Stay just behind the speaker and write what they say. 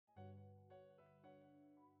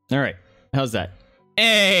All right. How's that?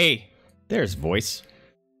 Hey! There's voice.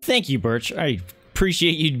 Thank you, Birch. I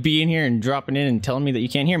appreciate you being here and dropping in and telling me that you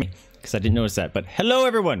can't hear me, because I didn't notice that. But hello,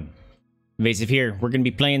 everyone. Vaesive here. We're going to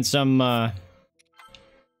be playing some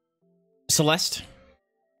Celeste.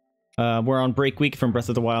 We're on break week from Breath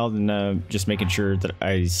of the Wild, and just making sure that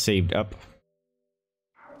I saved up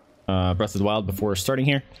Breath of the Wild before starting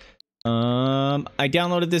here. I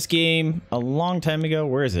downloaded this game a long time ago.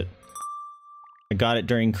 Where is it? I got it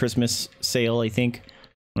during Christmas sale, I think,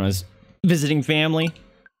 when I was visiting family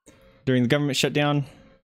during the government shutdown.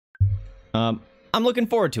 I'm looking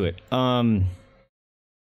forward to it. I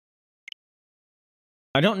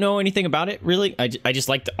don't know anything about it, really. I just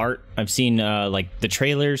like the art. I've seen, like, the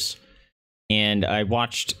trailers, and I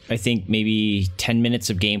watched, I think, maybe 10 minutes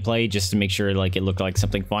of gameplay just to make sure, like, it looked like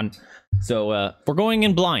something fun. So, we're going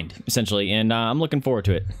in blind, essentially, and I'm looking forward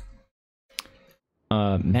to it.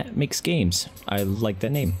 Matt Makes Games. I like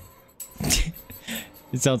that name.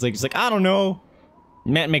 It sounds like it's like, I don't know.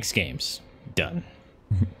 Matt Makes Games. Done.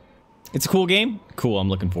 It's a cool game. Cool, I'm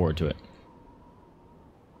looking forward to it.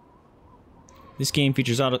 This game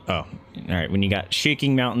features auto... Oh, alright, when you got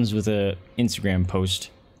shaking mountains with a Instagram post.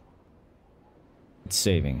 It's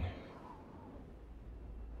saving.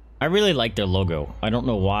 I really like their logo. I don't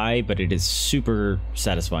know why, but it is super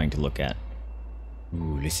satisfying to look at.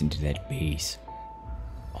 Ooh, listen to that bass.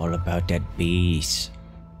 All about that bass.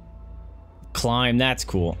 Climb, that's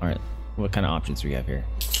cool. Alright, what kind of options do we have here?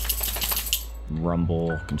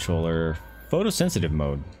 Rumble, controller, photosensitive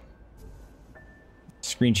mode.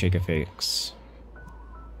 Screen shake effects.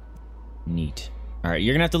 Neat. Alright,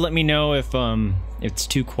 you're gonna have to let me know if it's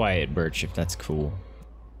too quiet, Birch, if that's cool.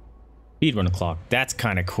 Speedrun clock, that's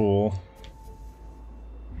kinda cool.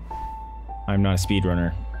 I'm not a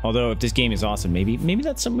speedrunner. Although, if this game is awesome, maybe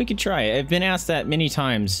that's something we could try. I've been asked that many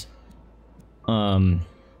times.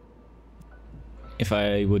 If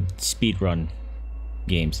I would speedrun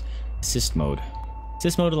games. Assist mode.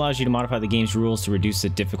 Assist mode allows you to modify the game's rules to reduce the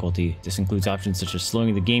difficulty. This includes options such as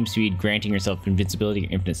slowing the game speed, granting yourself invincibility,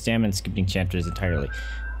 infinite stamina, and skipping chapters entirely.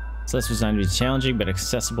 Celeste was designed to be a challenging but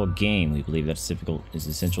accessible game. We believe that difficult is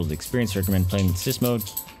essential to the experience. Recommend playing with assist mode.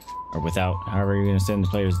 Or without, however you're gonna send the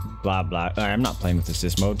players, blah blah. Alright, I'm not playing with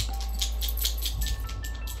assist mode.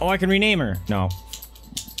 Oh, I can rename her. No.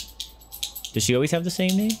 Does she always have the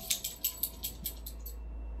same name?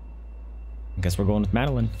 I guess we're going with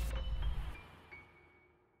Madeline.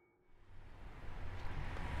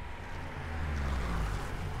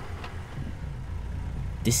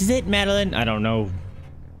 This is it, Madeline. I don't know what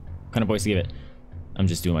kind of voice to give it. I'm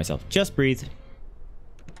just doing myself. Just breathe.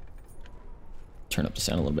 Turn up the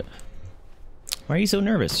sound a little bit. Why are you so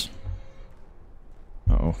nervous?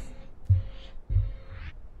 Uh-oh.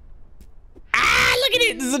 Ah, look at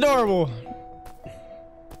it! This is adorable!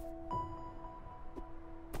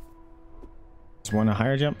 Is one a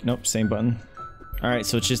higher jump? Nope, same button. Alright,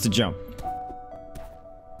 so it's just a jump.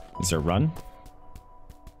 Is there a run?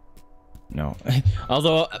 No.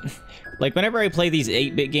 Although, like, whenever I play these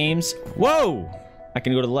 8-bit games... Whoa! I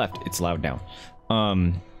can go to the left. It's loud now.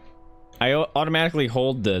 I automatically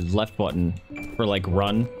hold the left button for, like,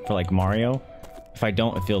 run, for, like, Mario. If I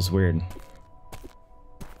don't, it feels weird.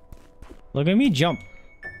 Look at me jump.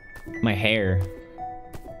 My hair.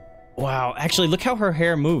 Wow, actually, look how her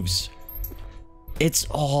hair moves. It's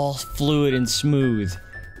all fluid and smooth.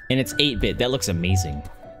 And it's 8-bit. That looks amazing.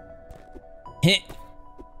 Hit.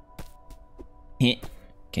 Hit.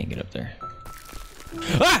 Can't get up there.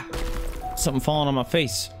 Ah! Something falling on my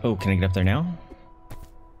face. Oh, can I get up there now?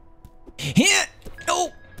 Hit!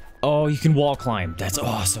 Oh! Oh, you can wall climb. That's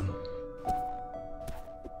awesome.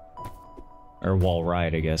 Or wall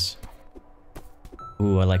ride, I guess.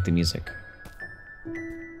 Ooh, I like the music.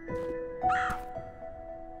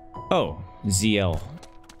 Oh, ZL.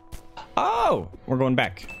 Oh, we're going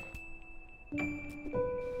back.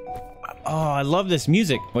 Oh, I love this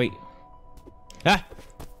music. Wait. Ah!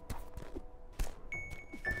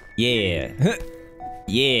 Yeah.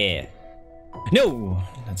 Yeah. No!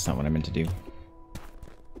 That's not what I meant to do.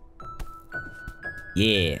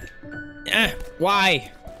 Yeah. Ah,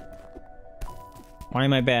 why? Why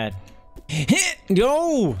am I bad?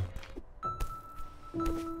 No!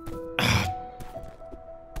 Ah.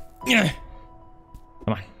 Come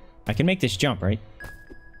on. I can make this jump, right?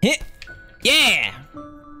 Hit! Yeah!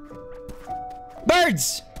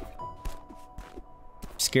 Birds!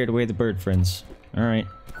 Scared away the bird friends. Alright.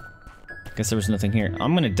 Guess there was nothing here.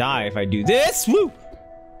 I'm gonna die if I do this! Woo!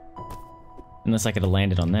 Unless I could have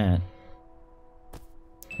landed on that.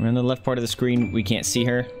 We're on the left part of the screen. We can't see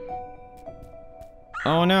her.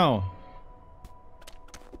 Oh no!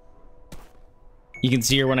 You can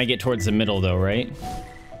see her when I get towards the middle though, right?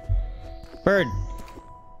 Bird.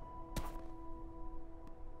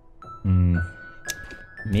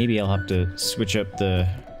 Maybe I'll have to switch up the...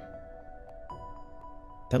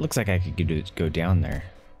 That looks like I could go down there.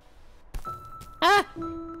 Ah!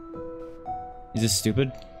 Is this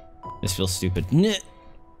stupid? This feels stupid. I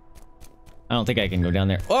don't think I can go down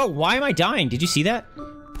there. Oh, why am I dying? Did you see that?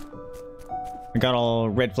 I got all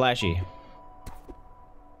red flashy.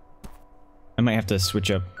 I might have to switch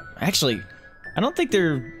up. Actually, I don't think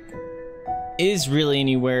there is really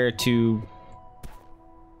anywhere to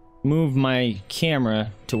move my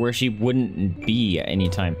camera to where she wouldn't be at any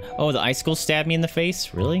time. Oh, the icicle stabbed me in the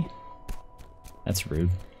face? Really? That's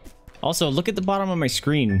rude. Also, look at the bottom of my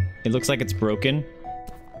screen. It looks like it's broken.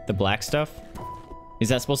 The black stuff. Is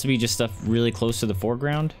that supposed to be just stuff really close to the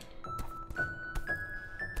foreground?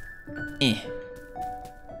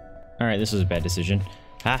 Alright, this was a bad decision.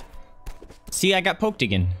 Ha! See, I got poked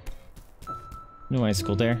again. No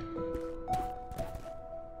icicle there.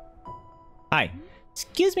 Hi.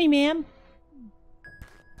 Excuse me, ma'am.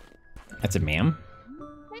 That's a ma'am?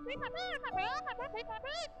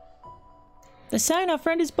 The sign our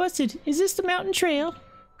friend is busted. Is this the mountain trail?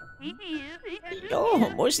 Oh,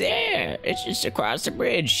 almost there. It's just across the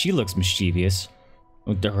bridge. She looks mischievous.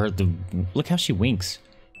 Look how she winks.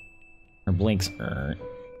 Or blinks.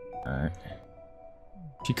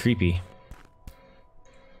 She creepy.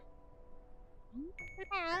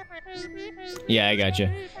 Yeah, I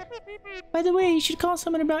gotcha. By the way, you should call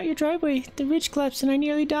someone about your driveway. The ridge collapsed and I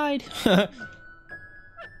nearly died.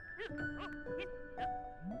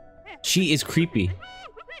 She is creepy.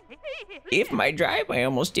 If my driveway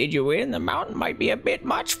almost did you in, the mountain might be a bit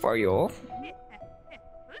much for you.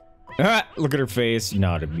 Ah, look at her face.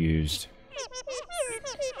 Not abused.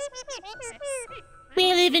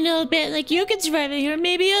 Well, if an old bat like you can survive here,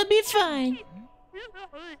 maybe I'll be fine.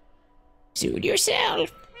 Suit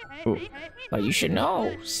yourself. Ooh. But you should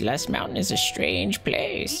know, Celeste Mountain is a strange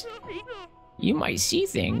place. You might see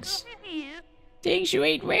things. Things you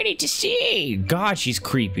ain't ready to see. God, she's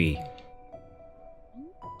creepy.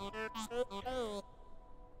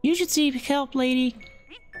 You should seek help, lady.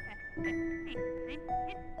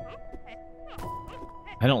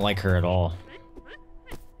 I don't like her at all.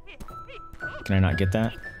 Can I not get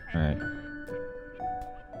that? Alright.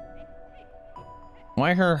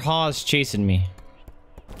 Why are her haws chasing me?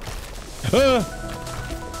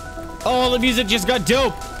 Oh, the music just got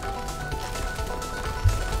dope!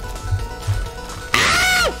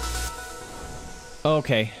 Ow!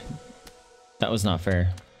 Okay. That was not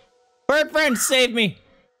fair. Bird friend, save me!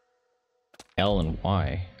 L and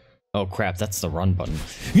Y. Oh crap, that's the run button.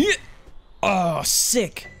 Oh,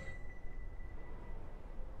 sick!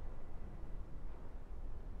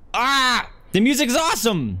 Ah! The music's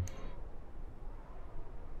awesome!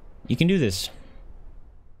 You can do this.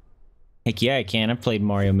 Heck yeah, I can. I've played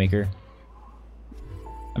Mario Maker.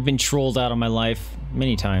 I've been trolled out of my life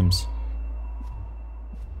many times.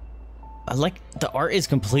 I like... The art is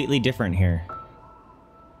completely different here.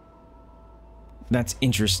 That's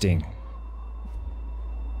interesting.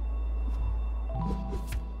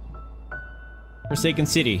 Forsaken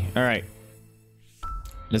City. Alright.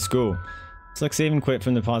 Let's go. Select save and quit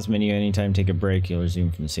from the pause menu. Anytime take a break, you'll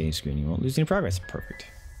resume from the save screen. You won't lose any progress. Perfect.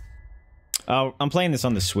 I'm playing this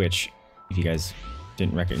on the Switch, if you guys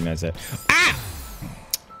didn't recognize that. Ah!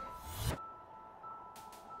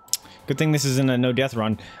 Good thing this isn't a no-death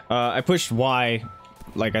run. I pushed Y,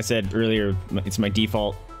 like I said earlier, it's my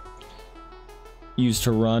default use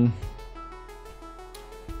to run.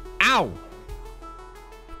 Ow!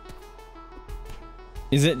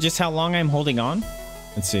 Is it just how long I'm holding on?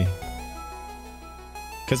 Let's see.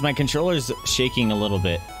 Because my controller's shaking a little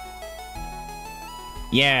bit.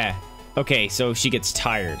 Yeah. Okay, so she gets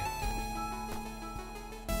tired.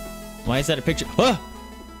 Why is that a picture? Ah!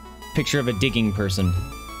 Picture of a digging person.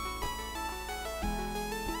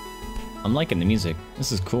 I'm liking the music.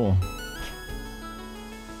 This is cool.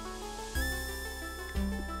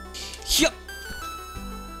 Yup.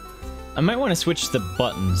 I might want to switch the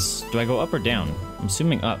buttons. Do I go up or down? I'm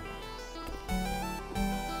assuming up.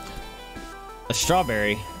 A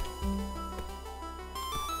strawberry.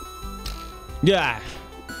 Yeah.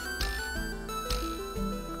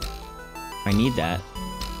 I need that.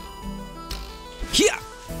 Yeah.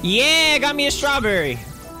 Yeah, got me a strawberry.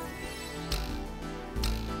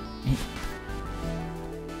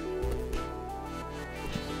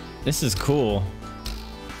 This is cool.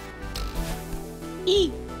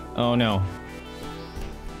 Eee. Oh no.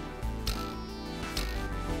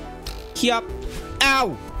 Yup.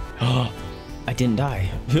 Ow. I didn't die.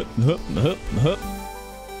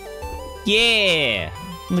 Yeah!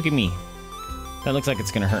 Look at me. That looks like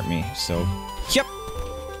it's gonna hurt me, so... Yep!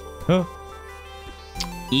 Oh.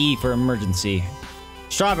 E for emergency.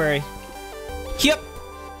 Strawberry. Yep!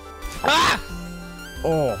 Ah!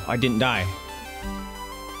 Oh, I didn't die.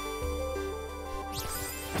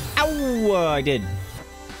 Ow! I did.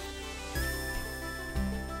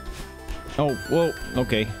 Oh, whoa,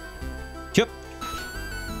 okay. Yep.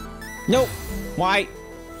 Nope. Why?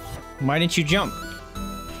 Why didn't you jump?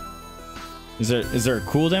 Is there a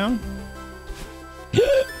cooldown?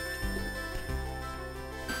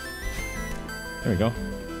 There we go.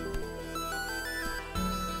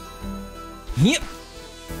 Yep.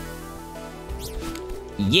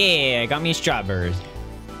 Yeah, I got me a strawberry.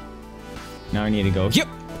 Now I need to go. Yep.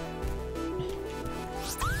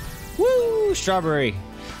 Woo, strawberry.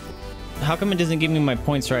 How come it doesn't give me my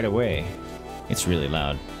points right away? It's really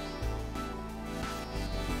loud.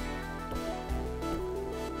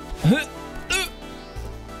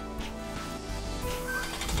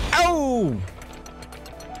 Ow!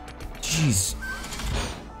 Jeez.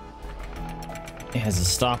 It has a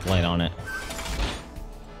stoplight on it.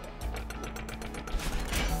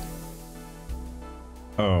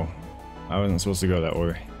 Oh, I wasn't supposed to go that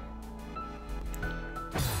way.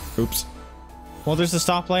 Oops. Well, there's a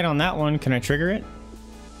stoplight on that one. Can I trigger it?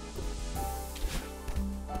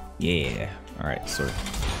 Yeah. All right, so.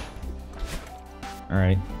 All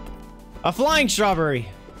right. A flying strawberry.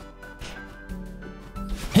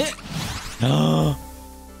 Oh.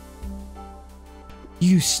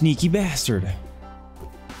 You sneaky bastard.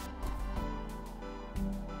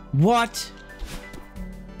 What?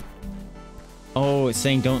 Oh, it's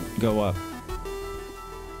saying don't go up.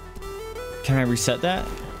 Can I reset that?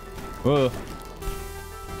 Whoa.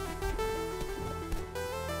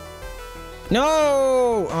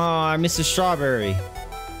 No! Oh, I missed a strawberry.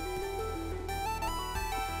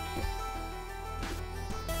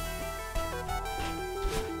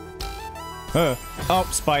 Oh,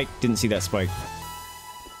 spike. Didn't see that spike.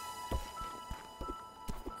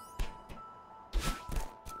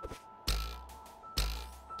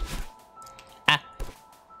 Ah.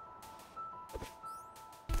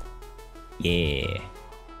 Yeah.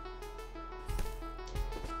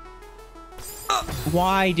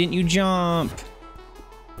 Why didn't you jump?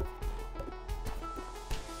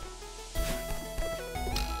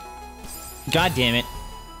 God damn it.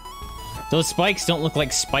 Those spikes don't look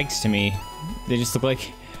like spikes to me. They just look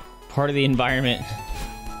like part of the environment.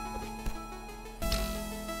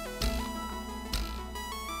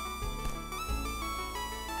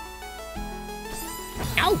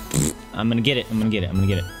 Ow! I'm gonna get it. I'm gonna get it. I'm gonna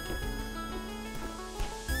get it.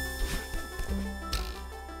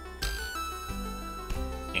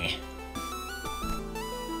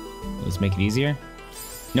 Let's make it easier.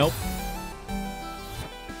 Nope.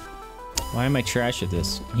 Why am I trash at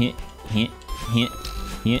this? Hint, hint, hint,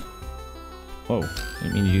 hint. Whoa,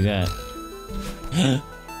 didn't mean to do that.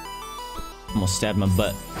 Almost stabbed my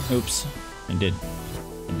butt. Oops, I did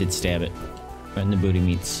stab it. Right in the booty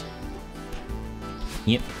meats.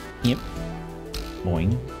 Yep, yep.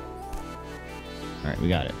 Boing. Alright, we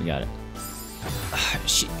got it, we got it.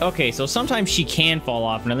 Okay, so sometimes she can fall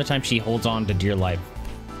off, and other times she holds on to dear life.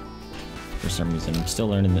 For some reason, I'm still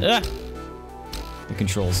learning the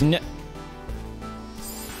controls. No.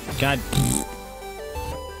 God.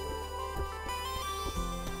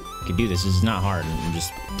 I can do this. This is not hard. I'm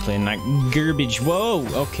just playing like garbage. Whoa.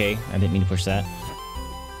 Okay. I didn't mean to push that.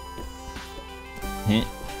 Hint.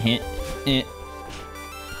 Hint. Hint.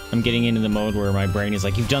 I'm getting into the mode where my brain is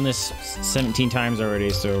like, you've done this 17 times already,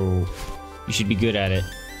 so you should be good at it.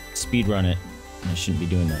 Speedrun it. I shouldn't be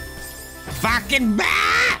doing that. Fucking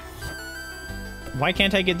bah! Why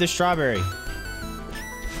can't I get this strawberry?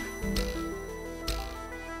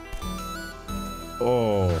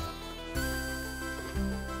 Oh.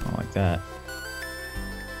 I don't like that.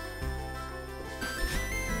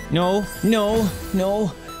 No, no,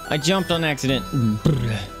 no. I jumped on accident.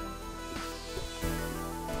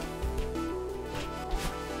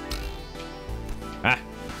 Ah.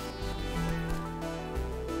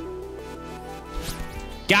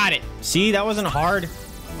 Got it. See, that wasn't hard.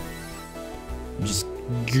 I'm just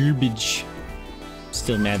garbage.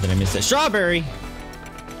 Still mad that I missed that strawberry.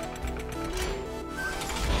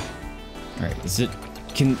 All right, is it?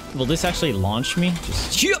 Will this actually launch me?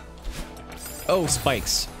 Just oh,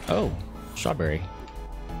 spikes. Oh, strawberry.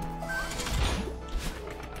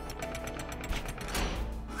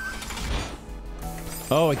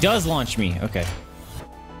 Oh, it does launch me. Okay.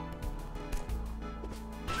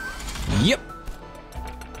 Yep.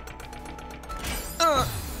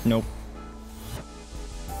 Nope.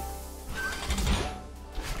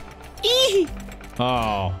 Whee!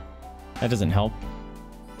 Oh, that doesn't help.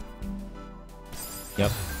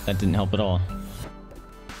 Yep, that didn't help at all.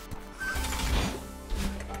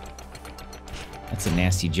 That's a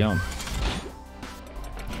nasty jump.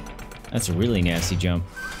 That's a really nasty jump.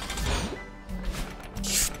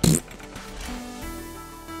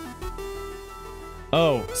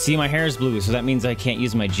 Oh, see, my hair is blue, so that means I can't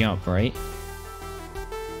use my jump, right?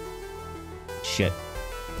 Shit.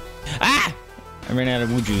 Ah! I ran out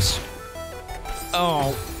of woo juice.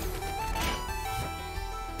 Oh.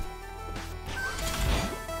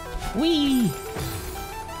 Whee!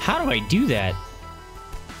 How do I do that?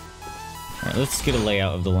 Alright, let's get a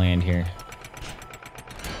layout of the land here.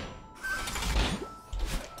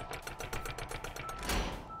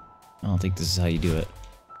 I don't think this is how you do it.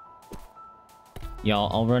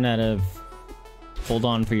 Y'all, I'll run out of hold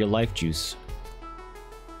on for your life juice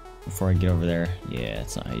before I get over there. Yeah,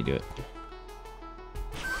 that's not how you do it.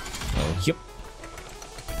 Oh, yep.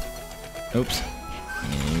 Oops.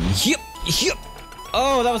 And yep, yep.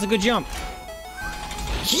 Oh, that was a good jump.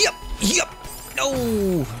 Yep, yep.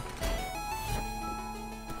 No.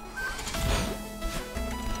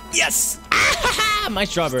 Yes. Ah, my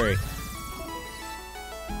strawberry.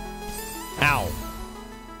 Ow.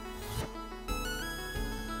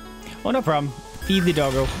 Oh, no problem. Feed the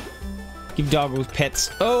doggo. Give doggos pets.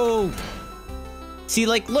 Oh! See,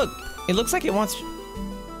 like, look. It looks like it wants...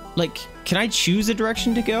 Like, can I choose a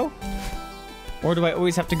direction to go? Or do I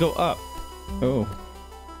always have to go up? Oh.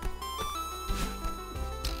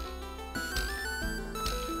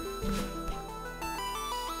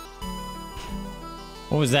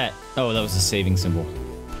 What was that? Oh, that was a saving symbol.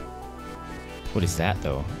 What is that,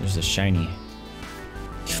 though? There's a shiny...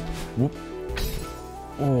 Whoop.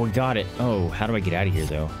 Oh, got it. Oh, how do I get out of here,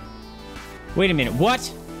 though? Wait a minute, what?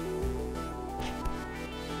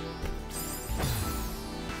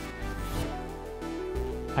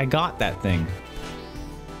 I got that thing.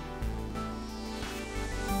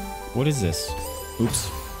 What is this? Oops.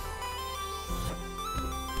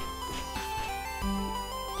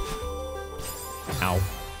 Ow.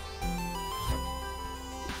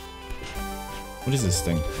 What is this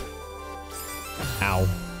thing? Ow.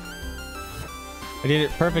 I did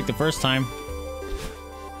it perfect the first time.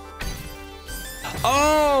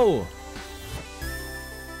 Oh!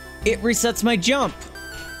 It resets my jump.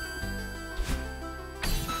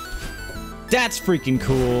 That's freaking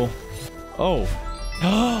cool. Oh.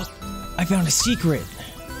 I found a secret.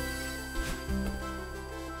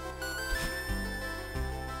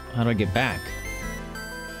 How do I get back?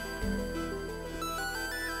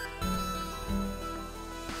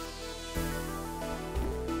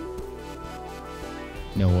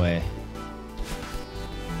 No way.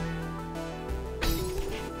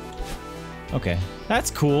 Okay,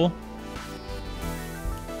 that's cool.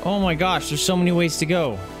 Oh my gosh, there's so many ways to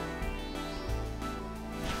go.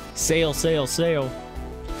 Sail, sail, sail.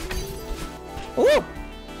 Woo!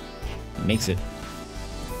 Makes it.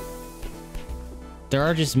 There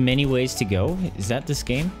are just many ways to go? Is that this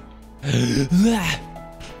game?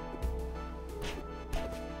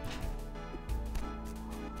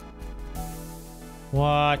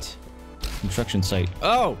 What? Construction site.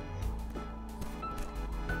 Oh!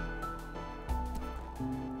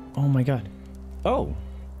 Oh my god. Oh.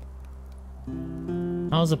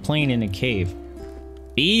 How's a plane in a cave?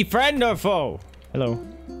 Be friend or foe? Hello.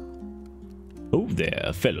 Oh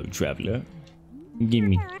there, fellow traveler. Give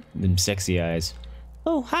me them sexy eyes.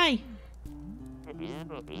 Oh, hi.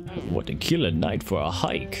 What a killer night for a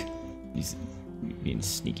hike. These being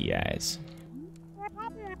sneaky eyes.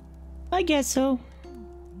 I guess so.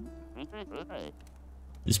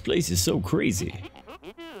 This place is so crazy.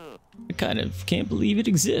 I kind of can't believe it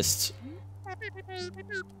exists.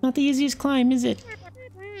 Not the easiest climb, is it?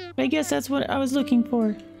 I guess that's what I was looking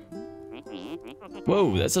for.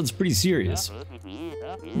 Whoa, that sounds pretty serious.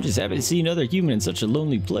 I'm just happy to see another human in such a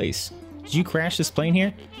lonely place. Did you crash this plane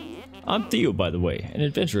here? I'm Theo, by the way, an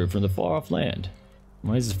adventurer from the far-off land.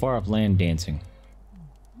 Why is the far-off land dancing?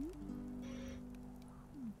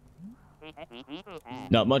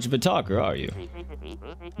 Not much of a talker, are you?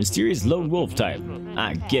 Mysterious lone wolf type.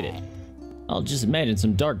 I get it. I'll just imagine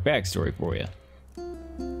some dark backstory for you.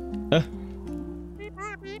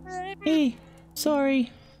 Hey,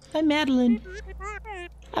 sorry. I'm Madeline.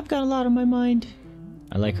 I've got a lot on my mind.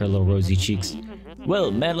 I like her little rosy cheeks.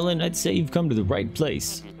 Well, Madeline, I'd say you've come to the right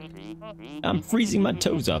place. I'm freezing my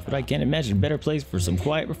toes off, but I can't imagine a better place for some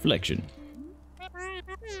quiet reflection.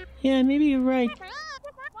 Yeah, maybe you're right.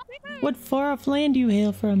 What far-off land do you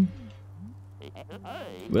hail from?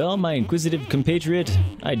 Well, my inquisitive compatriot,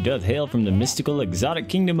 I doth hail from the mystical exotic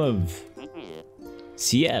kingdom of...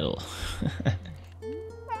 Seattle.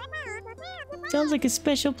 Sounds like a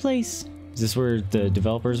special place. Is this where the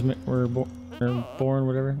developers were born,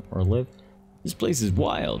 whatever, or live? This place is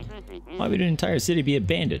wild. Why would an entire city be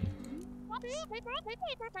abandoned?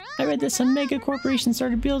 I read that some mega corporation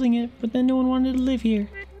started building it, but then no one wanted to live here.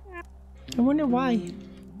 I wonder why.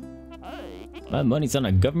 My money's on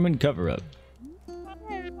a government cover-up.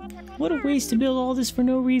 What a waste to build all this for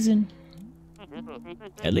no reason.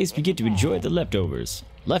 At least we get to enjoy the leftovers.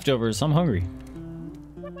 Leftovers, I'm hungry.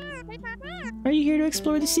 Are you here to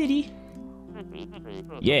explore the city?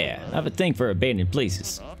 Yeah, I have a thing for abandoned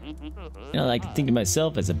places. And I like to think of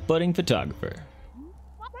myself as a budding photographer.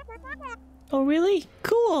 Oh really?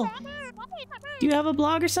 Cool! Do you have a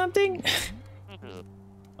blog or something?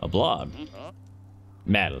 A blog?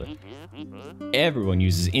 Madeline. Everyone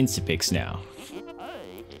uses Instapics now.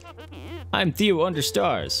 I'm Theo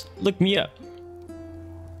Understars. Look me up.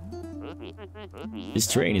 This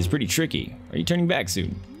terrain is pretty tricky. Are you turning back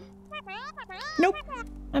soon? Nope.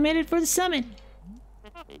 I'm headed for the summit.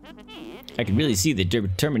 I can really see the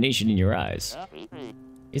determination in your eyes.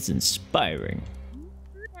 It's inspiring.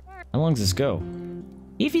 How long does this go?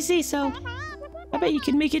 If you say so. I bet you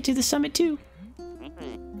can make it to the summit too.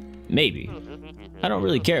 Maybe. I don't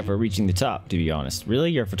really care for reaching the top, to be honest.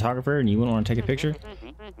 Really? You're a photographer and you wouldn't want to take a picture?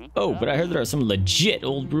 Oh, but I heard there are some legit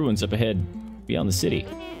old ruins up ahead beyond the city.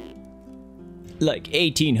 Like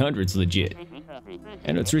 1800s legit.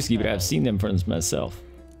 I know it's risky, but I've seen them for myself.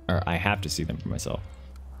 Or I have to see them for myself.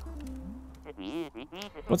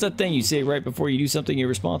 What's that thing you say right before you do something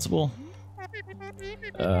irresponsible?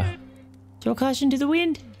 Throw caution to the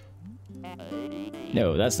wind?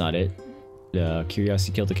 No, that's not it.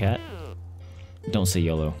 Curiosity killed the cat? Don't say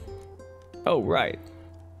YOLO. Oh, right.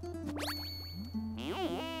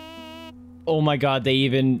 Oh my god, they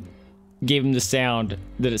even gave him the sound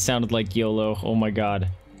that it sounded like YOLO. Oh my god.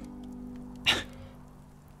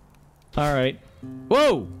 Alright.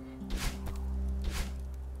 Whoa!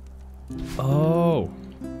 Oh.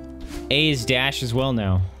 A is dash as well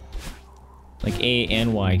now. Like A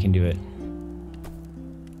and Y can do it.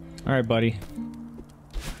 Alright, buddy.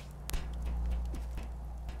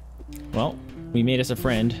 Well, we made us a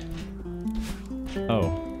friend.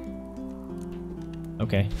 Oh.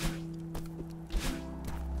 Okay.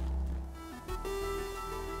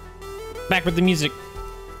 Back with the music.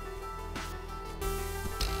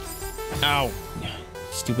 Ow.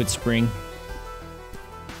 Stupid spring.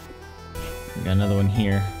 We got another one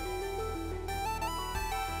here.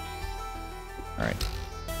 Alright.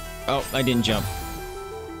 Oh, I didn't jump.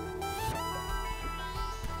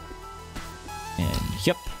 And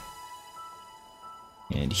yep.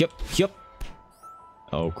 And yep, yep.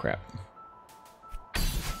 Oh crap.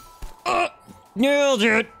 Nailed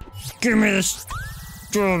it! Give me this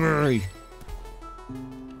strawberry.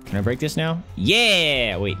 Can I break this now?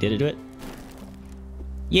 Yeah! Wait, did it do it?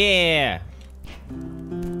 Yeah!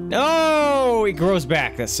 Oh, it grows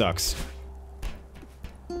back. That sucks.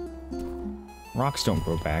 Rocks don't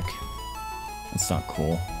grow back. That's not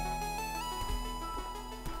cool.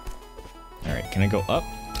 Alright, can I go up?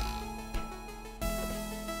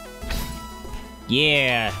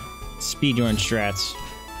 Yeah! Speedrun strats.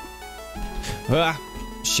 Ah!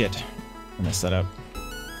 Shit. I messed that up.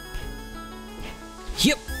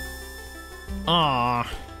 Yep!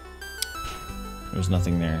 Ah! There's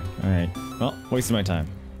nothing there. Alright. Well, wasted my time.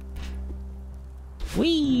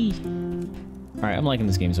 Whee! Alright, I'm liking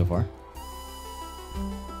this game so far.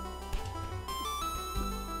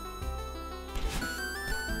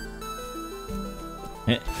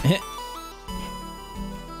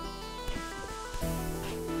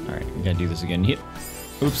 Alright, we gotta do this again. Yep.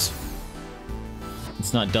 Oops.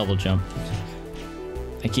 It's not double jump.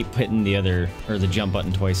 I keep hitting the other, or the jump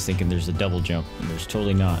button twice thinking there's a double jump, and there's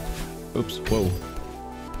totally not. Oops, whoa.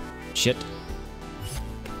 Shit.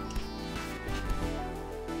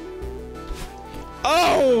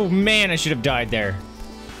 Oh, man, I should have died there.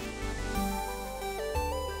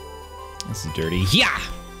 This is dirty. Yeah!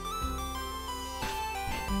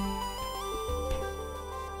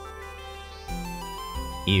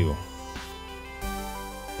 Ew.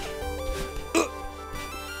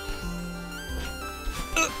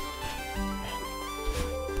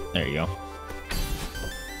 There you go.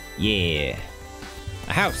 Yeah.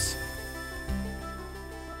 A house.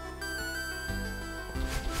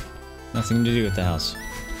 Nothing to do with the house.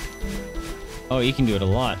 Oh, you can do it a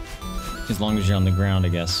lot. As long as you're on the ground, I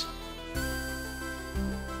guess.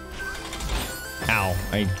 Ow.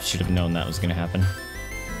 I should have known that was gonna happen.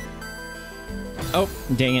 Oh,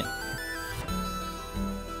 dang it.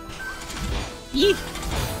 Yeet.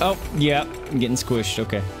 Oh, yeah. I'm getting squished.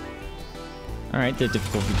 Okay. Alright, the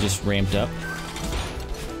difficulty just ramped up.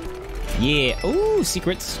 Yeah. Ooh,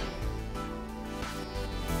 secrets.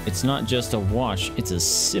 It's not just a watch, it's a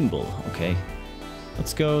symbol. Okay.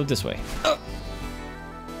 Let's go this way. Oh.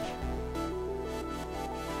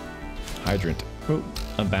 Hydrant. Oh,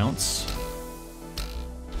 a bounce.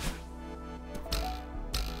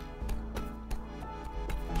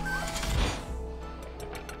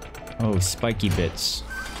 Oh, spiky bits.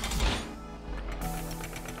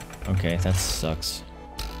 Okay, that sucks.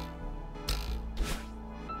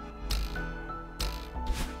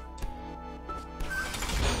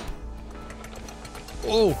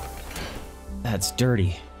 Oh! That's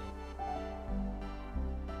dirty.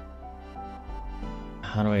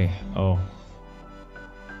 How do I... Oh.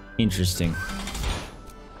 Interesting.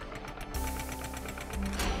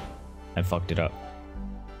 I fucked it up.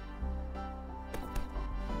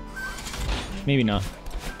 Maybe not.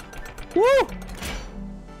 Woo!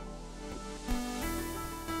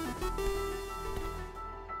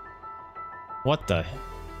 What the?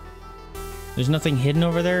 There's nothing hidden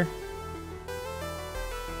over there?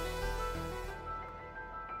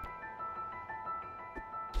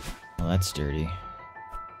 Oh, that's dirty.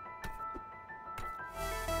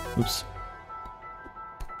 Oops.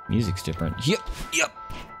 Music's different. Yep, yep.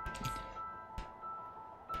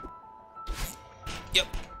 Yep.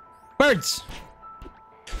 Birds!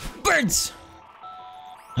 Birds!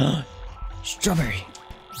 Strawberry.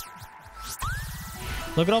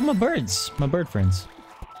 Look at all my birds. My bird friends.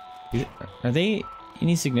 Are they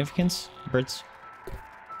any significance? Birds?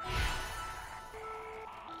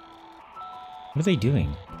 What are they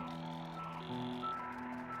doing?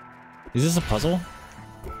 Is this a puzzle?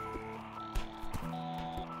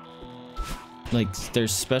 Like,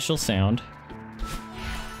 there's special sound.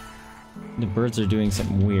 The birds are doing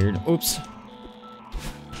something weird. Oops.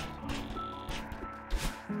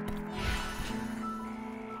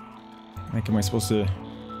 Like, am I supposed to...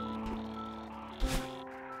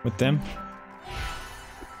 with them?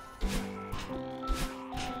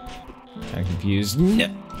 I'm confused. No.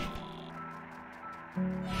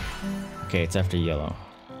 Okay, it's after yellow.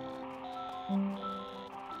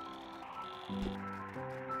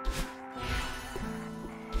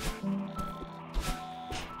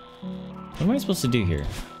 What am I supposed to do here?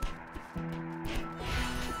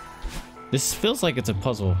 This feels like it's a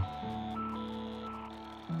puzzle.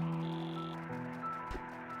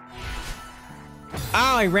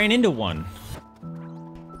 Ow, I ran into one.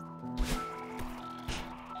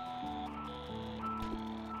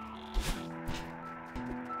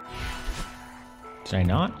 Did I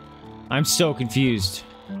not? I'm so confused.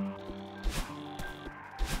 Do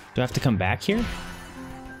I have to come back here?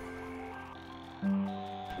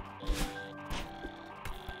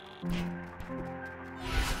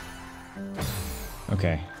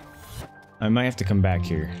 Okay. I might have to come back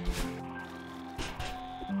here.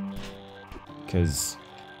 Because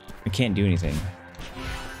I can't do anything.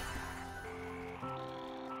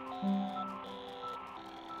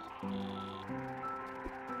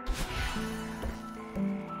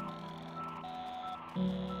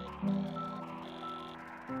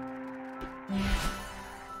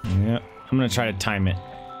 Yeah, I'm gonna try to time it.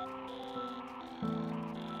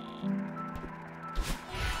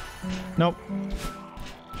 Nope.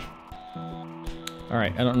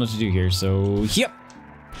 Alright, I don't know what to do here, so yep.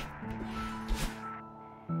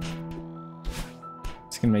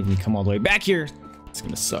 It's gonna make me come all the way back here. It's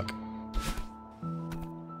gonna suck.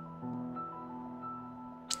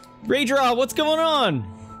 Raydraw, what's going on?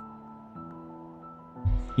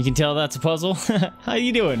 You can tell that's a puzzle. How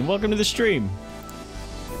you doing? Welcome to the stream.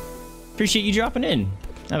 Appreciate you dropping in.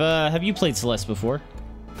 Have you played Celeste before?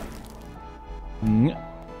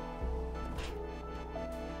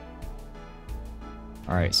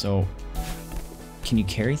 Alright, so can you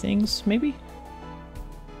carry things, maybe?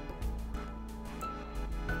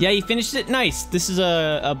 Yeah, you finished it? Nice! This is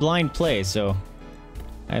a blind play, so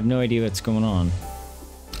I have no idea what's going on.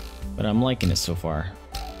 But I'm liking it so far.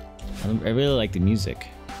 I really like the music.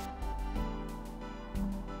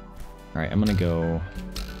 Alright, I'm gonna go...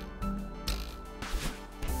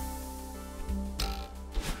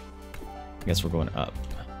 I guess we're going up.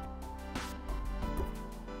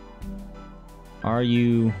 Are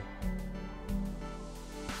you...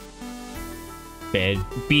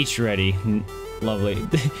 beach ready? Lovely.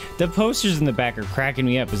 The posters in the back are cracking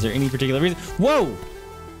me up. Is there any particular reason? Whoa!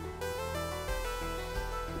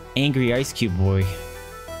 Angry Ice Cube Boy.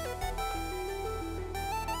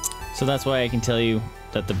 So that's why I can tell you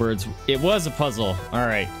that the birds... It was a puzzle.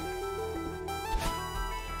 Alright.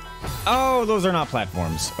 Oh, those are not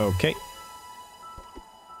platforms. Okay.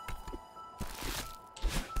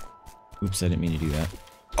 Oops, I didn't mean to do that.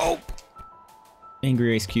 Oh!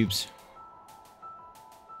 Angry ice cubes.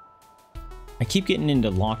 I keep getting into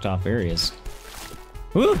locked off areas.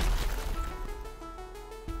 Woo!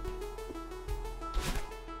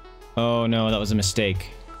 Oh no, that was a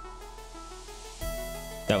mistake.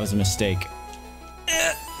 That was a mistake.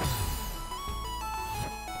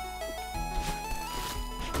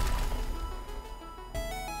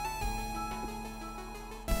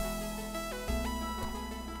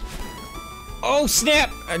 Oh snap!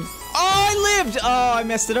 Oh, I lived! Oh, I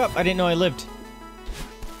messed it up. I didn't know I lived.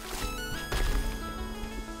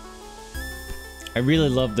 I really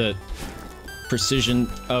love the precision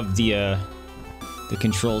of the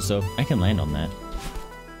controls, though. I can land on that.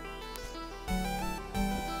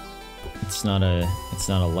 It's not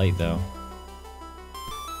a light though.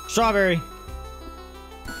 Strawberry.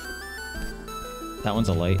 That one's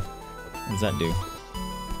a light. What does that do?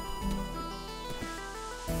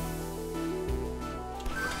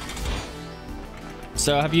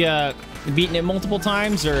 So have you beaten it multiple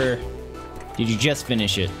times, or did you just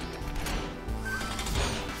finish it?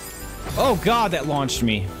 Oh god, that launched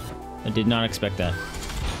me. I did not expect that.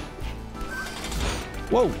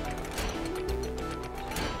 Whoa.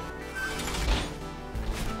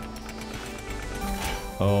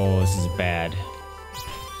 Oh, this is bad.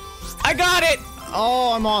 I got it!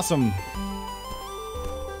 Oh, I'm awesome.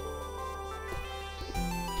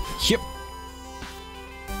 Yep.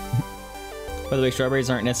 By the way, strawberries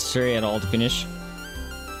aren't necessary at all to finish.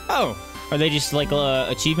 Oh, are they just like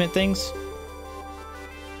achievement things?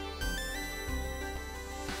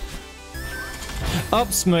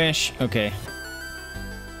 Up smash. Okay.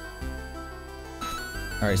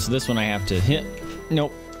 All right, so this one I have to hit.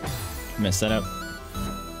 Nope. Messed that up.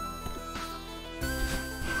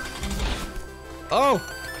 Oh!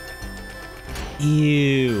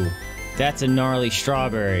 Ew. That's a gnarly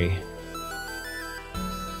strawberry.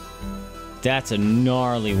 That's a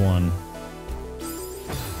gnarly one.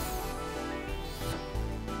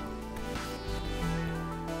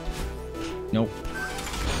 Nope.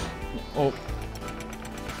 Oh.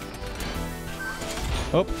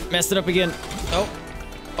 Oh, messed it up again. Oh.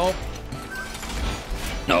 Oh.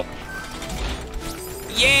 Nope.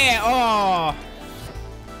 Yeah! Oh!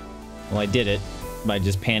 Well, I did it by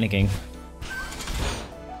just panicking.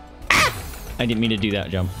 Ah! I didn't mean to do that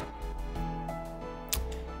jump.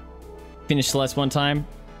 Finish Celeste one time.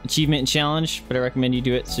 Achievement and challenge, but I recommend you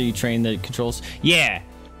do it so you train the controls. Yeah!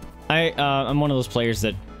 I'm one of those players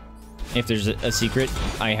that if there's a secret,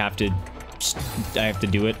 I have to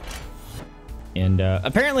do it. And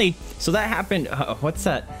apparently, so that happened. What's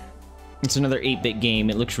that? It's another 8-bit game.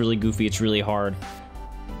 It looks really goofy. It's really hard.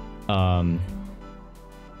 You're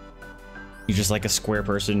just like a square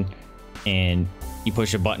person, and you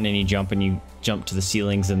push a button and you jump to the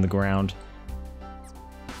ceilings and the ground.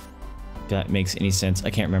 If that makes any sense. I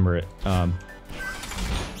can't remember it.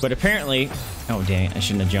 But apparently, oh dang it, I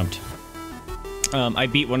shouldn't have jumped. I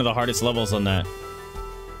beat one of the hardest levels on that,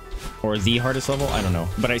 or the hardest level. I don't know,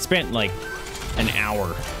 but I spent like an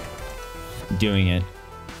hour doing it.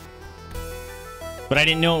 But I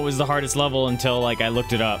didn't know it was the hardest level until like I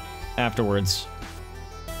looked it up afterwards.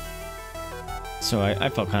 So I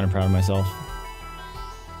felt kind of proud of myself.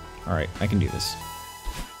 All right, I can do this.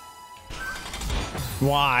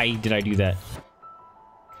 Why did I do that?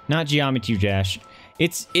 Not Geometry Dash.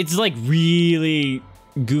 It's like really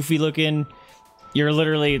goofy looking. You're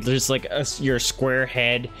literally just like your square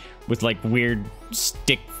head with like weird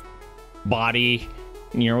stick body,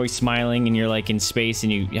 and you're always smiling, and you're like in space,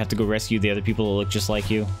 and you have to go rescue the other people that look just like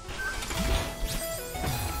you.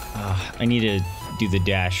 I need to do the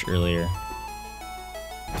dash earlier.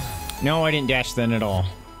 No, I didn't dash then at all.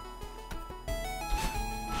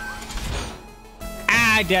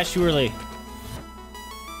 Ah, I dashed too early.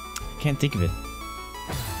 Can't think of it.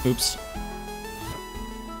 Oops.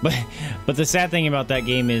 But the sad thing about that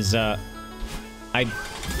game is I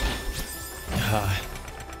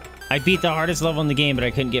beat the hardest level in the game, but I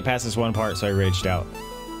couldn't get past this one part, so I raged out.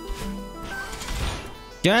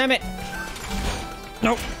 Damn it!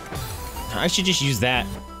 Nope. I should just use that.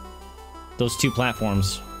 Those two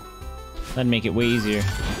platforms. That'd make it way easier.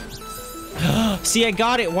 See, I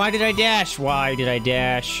got it! Why did I dash? Why did I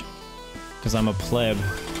dash? Because I'm a pleb.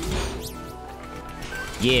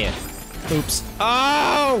 Yeah. Oops.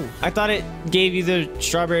 Oh! I thought it gave you the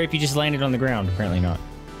strawberry if you just landed on the ground. Apparently not.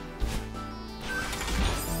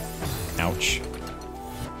 Ouch.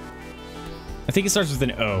 I think it starts with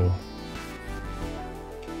an O.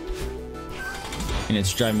 And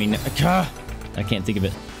it's driving me nuts. I can't think of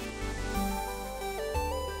it.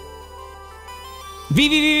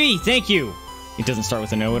 V, thank you! It doesn't start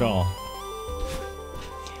with an O at all.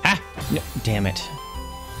 No, damn it.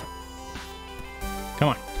 Come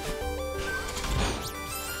on.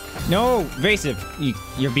 No, Vaesive,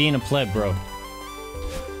 you're being a pleb, bro.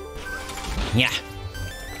 Yeah.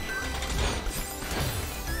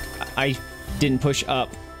 I didn't push up.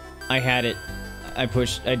 I had it. I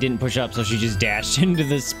didn't push up, so she just dashed into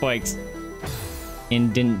the spikes.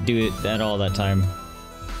 And didn't do it at all that time.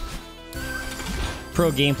 Pro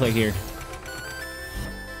gameplay here.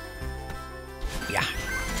 Yeah.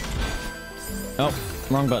 Oh,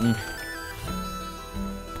 wrong button.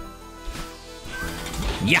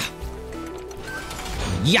 Yeah.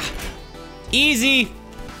 Yeah. Easy.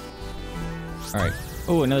 All right.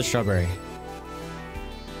 Oh, another strawberry.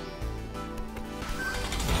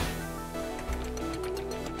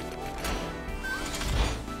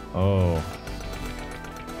 Oh.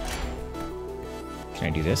 Can I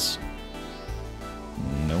do this?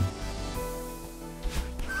 No.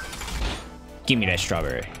 Give me that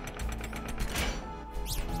strawberry.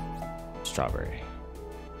 Strawberry.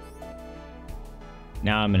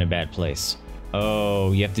 Now I'm in a bad place.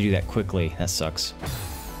 Oh, you have to do that quickly. That sucks.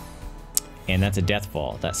 And that's a death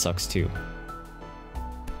fall. That sucks too.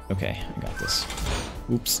 Okay, I got this.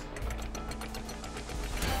 Oops.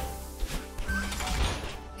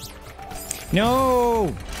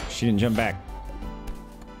 No! She didn't jump back.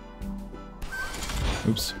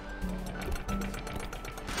 Oops.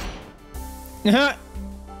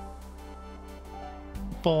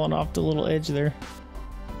 Falling off the little edge there.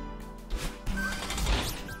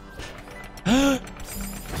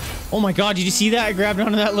 Oh my god, did you see that? I grabbed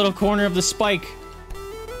onto that little corner of the spike.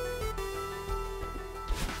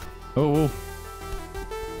 Oh.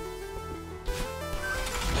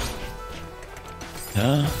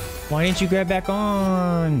 Why didn't you grab back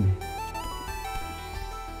on?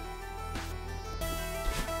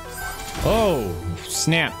 Oh,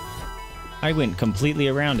 snap. I went completely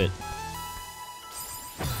around it.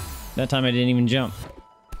 That time I didn't even jump.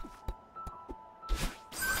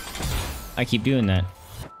 I keep doing that.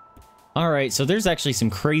 Alright, so there's actually some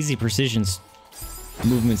crazy precision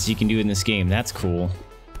movements you can do in this game. That's cool.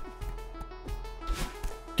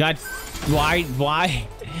 God, why?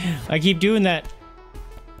 I keep doing that.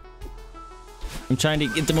 I'm trying to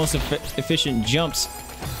get the most efficient jumps.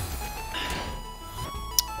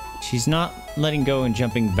 She's not letting go and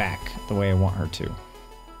jumping back the way I want her to.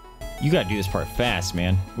 You gotta do this part fast,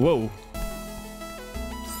 man. Whoa.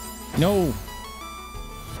 No.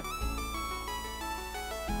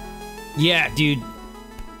 Yeah, dude.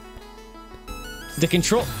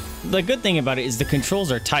 The good thing about it is the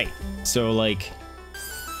controls are tight. So, like,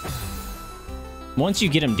 once you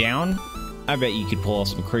get them down, I bet you could pull off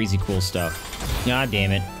some crazy cool stuff. God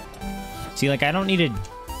damn it. See, like, I don't need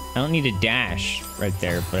a dash right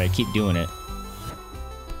there, but I keep doing it.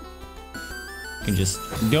 I can just...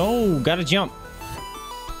 No! Gotta jump!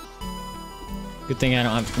 Good thing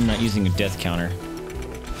I'm not using a death counter.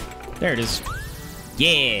 There it is.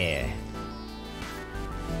 Yeah!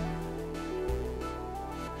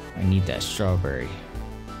 I need that strawberry.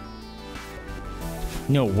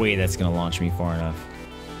 No way that's gonna launch me far enough.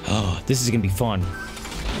 Oh, this is gonna be fun.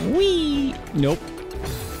 Whee! Nope.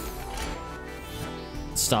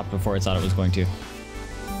 Stopped before I thought it was going to.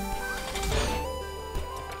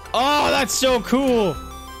 Oh, that's so cool!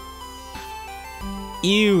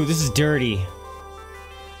 Ew, this is dirty.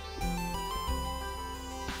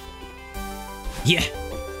 Yeah!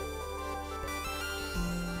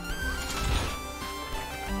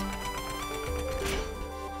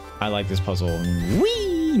 I like this puzzle.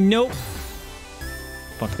 Whee! Nope.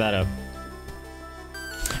 Fuck that up.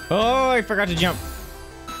 Oh, I forgot to jump.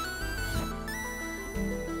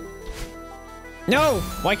 No!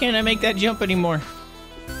 Why can't I make that jump anymore?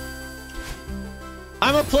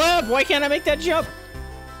 I'm a pleb! Why can't I make that jump?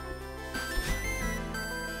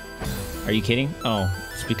 Are you kidding? Oh,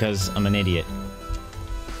 it's because I'm an idiot.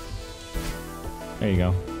 There you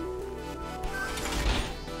go.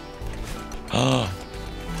 Oh.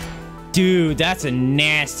 Dude, that's a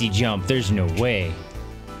nasty jump. There's no way.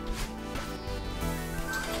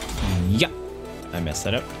 Yeah. I messed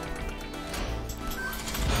that up.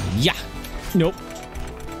 Yeah. Nope.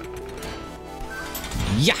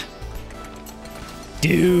 Yeah.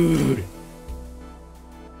 Dude.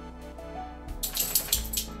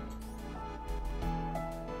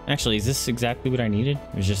 Actually, is this exactly what I needed?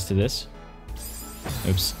 It was just to this?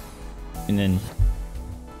 Oops. And then...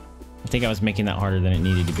 I think I was making that harder than it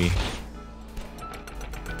needed to be.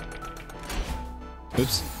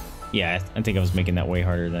 Oops. Yeah, I think I was making that way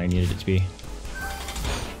harder than I needed it to be.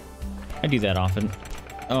 I do that often.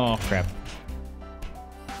 Oh, crap.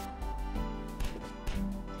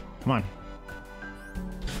 Come on.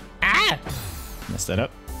 Ah! Ah! Messed that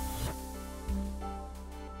up.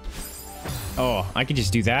 Oh, I could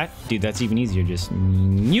just do that? Dude, that's even easier. Just...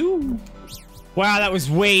 Wow, that was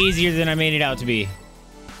way easier than I made it out to be.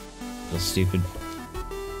 So stupid.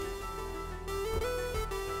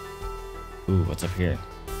 Ooh, what's up here?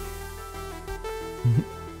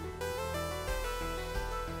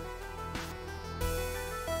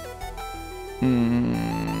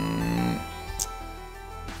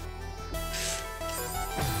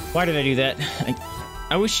 Why did I do that?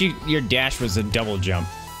 I wish your dash was a double jump.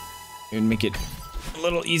 It would make it a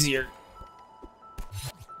little easier.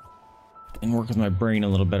 And work with my brain a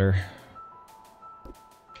little better.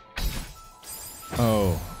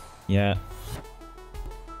 Oh, yeah.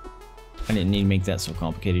 I didn't need to make that so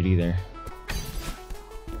complicated either.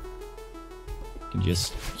 You can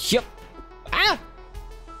just... Yep! Ah!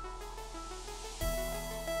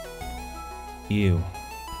 Ew.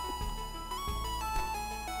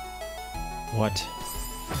 What?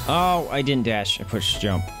 Oh, I didn't dash. I pushed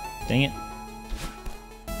jump. Dang it.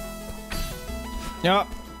 No.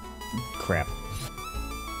 Crap.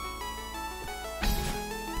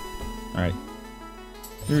 Alright.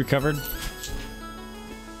 You recovered?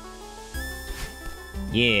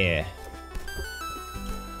 Yeah.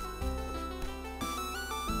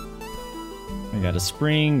 We got a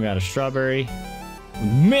spring, we got a strawberry.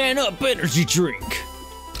 Man up energy drink!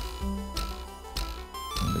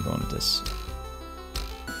 Where are we going with this?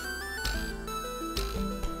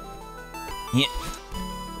 Yeah.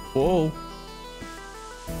 Whoa.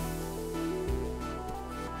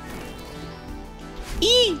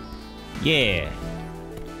 Eee! Yeah.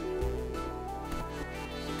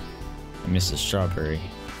 I missed a strawberry.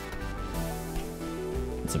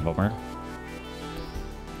 That's a bummer.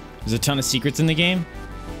 There's a ton of secrets in the game.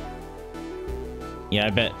 Yeah, I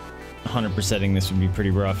bet 100%ing this would be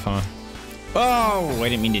pretty rough, huh? Oh, I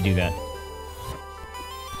didn't mean to do that.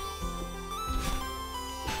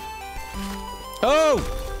 Oh!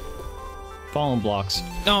 Fallen blocks.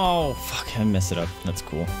 Oh, fuck, I messed it up. That's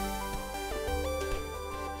cool.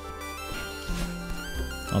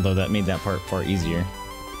 Although that made that part far easier.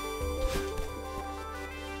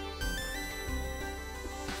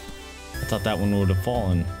 I thought that one would have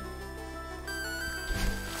fallen.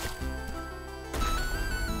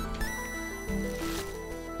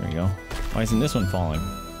 There we go. Why isn't this one falling?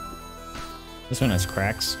 This one has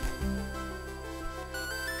cracks.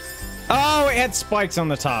 Oh, it had spikes on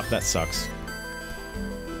the top. That sucks.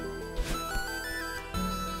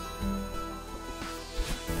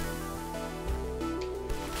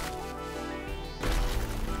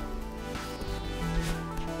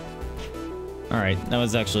 Alright, that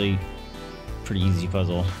was actually a pretty easy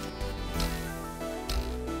puzzle.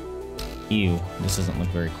 Ew, this doesn't look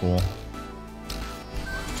very cool.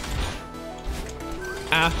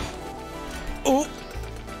 Ah! Oh!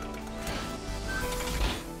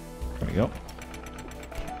 There we go.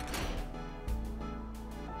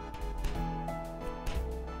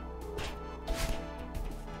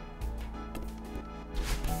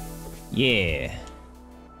 Yeah.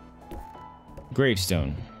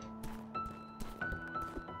 Gravestone.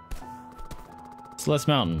 Celeste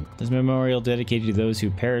Mountain. This memorial dedicated to those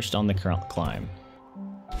who perished on the climb.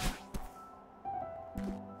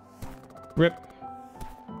 RIP.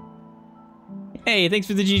 Hey, thanks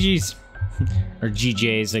for the GGs. Or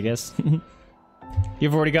GJs, I guess.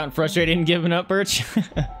 You've already gotten frustrated and given up, Birch?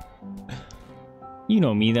 You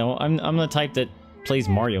know me, though. I'm the type that plays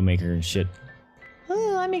Mario Maker and shit.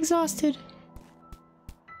 Oh, I'm exhausted.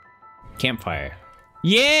 Campfire.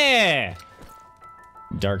 Yeah!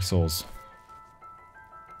 Dark Souls.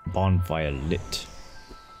 Bonfire lit.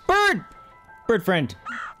 Bird! Bird friend!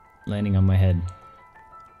 Landing on my head.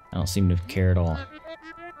 I don't seem to care at all.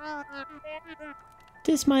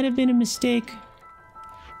 This might have been a mistake.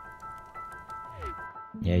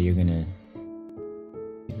 Yeah, you're gonna...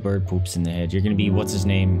 Bird poops in the head. You're gonna be, what's his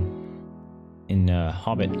name? In,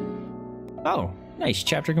 Hobbit. Oh, nice.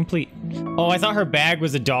 Chapter complete. Oh, I thought her bag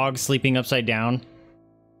was a dog sleeping upside down.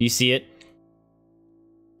 You see it?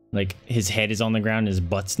 Like, his head is on the ground, his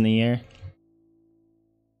butt's in the air.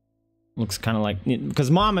 Looks kind of like...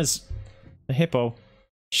 Because Mama's a hippo.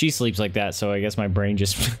 She sleeps like that, so I guess my brain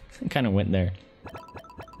just kind of went there.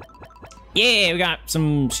 Yeah, we got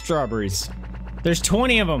some strawberries. There's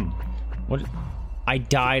 20 of them. What? I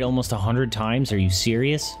died almost 100 times? Are you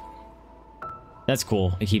serious? That's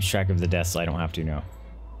cool. It keeps track of the deaths, so I don't have to now.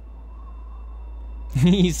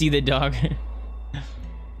 You see the dog?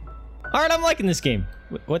 Alright, I'm liking this game.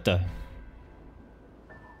 What the?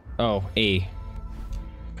 Oh, A.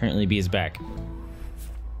 Apparently B is back.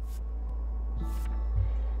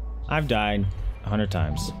 I've died 100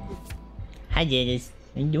 times. Hi, Dennis.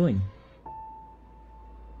 How you doing?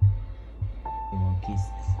 Kiss.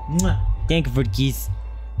 Mwah. Thank you for the kiss.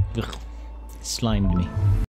 Ugh. Slimed me.